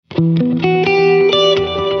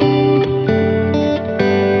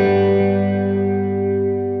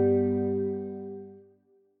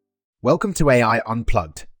Welcome to AI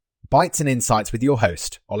Unplugged, bites and insights with your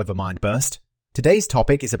host, Oliver MindBurst. Today's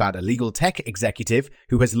topic is about a legal tech executive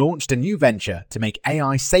who has launched a new venture to make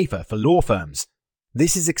AI safer for law firms.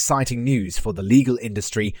 This is exciting news for the legal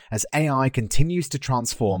industry as AI continues to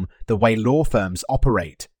transform the way law firms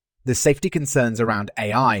operate. The safety concerns around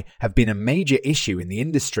AI have been a major issue in the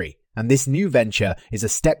industry, and this new venture is a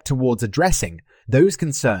step towards addressing those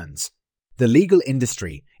concerns. The legal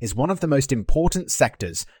industry is one of the most important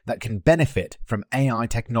sectors that can benefit from AI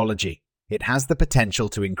technology. It has the potential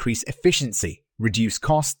to increase efficiency, reduce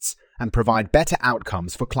costs, and provide better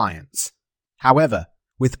outcomes for clients. However,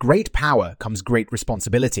 with great power comes great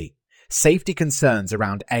responsibility. Safety concerns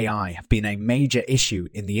around AI have been a major issue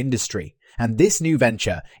in the industry, and this new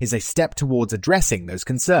venture is a step towards addressing those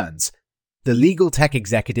concerns. The legal tech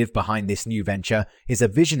executive behind this new venture is a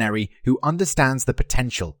visionary who understands the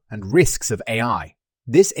potential and risks of AI.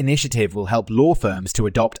 This initiative will help law firms to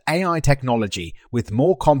adopt AI technology with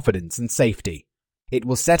more confidence and safety. It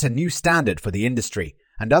will set a new standard for the industry,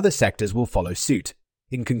 and other sectors will follow suit.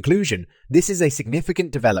 In conclusion, this is a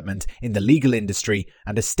significant development in the legal industry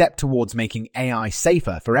and a step towards making AI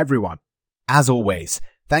safer for everyone. As always,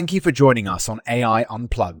 thank you for joining us on AI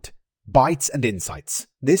Unplugged, Bites and Insights.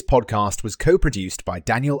 This podcast was co-produced by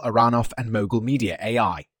Daniel Aronoff and Mogul Media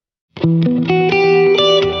AI.